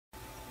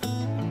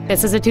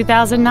This is a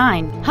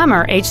 2009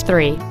 Hummer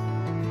H3.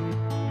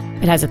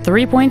 It has a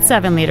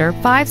 3.7-liter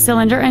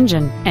 5-cylinder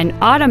engine, an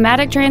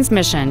automatic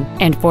transmission,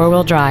 and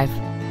 4-wheel drive.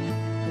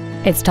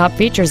 Its top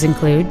features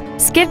include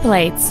skid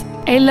plates,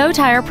 a low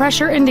tire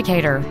pressure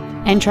indicator,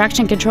 and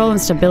traction control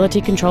and stability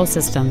control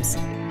systems.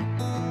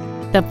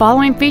 The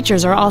following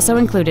features are also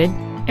included: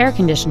 air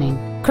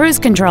conditioning, cruise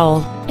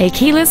control, a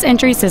keyless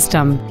entry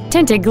system,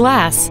 tinted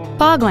glass,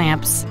 fog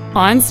lamps,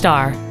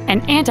 OnStar,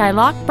 an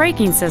anti-lock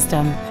braking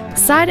system,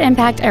 side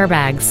impact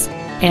airbags,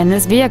 and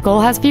this vehicle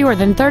has fewer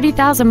than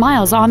 30,000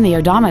 miles on the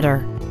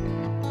odometer.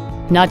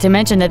 Not to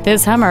mention that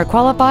this Hummer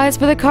qualifies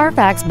for the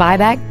Carfax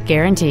buyback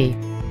guarantee.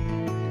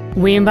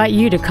 We invite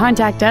you to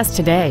contact us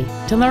today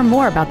to learn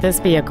more about this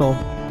vehicle.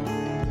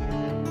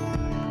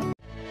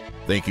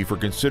 Thank you for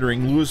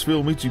considering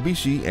Lewisville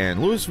Mitsubishi and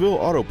Lewisville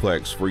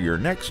Autoplex for your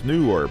next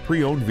new or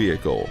pre-owned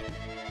vehicle.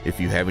 If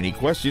you have any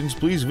questions,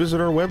 please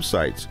visit our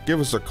websites, give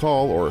us a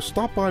call, or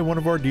stop by one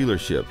of our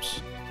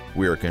dealerships.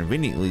 We are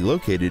conveniently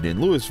located in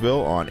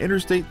Lewisville on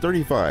Interstate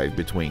 35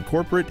 between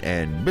Corporate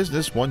and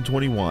Business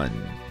 121.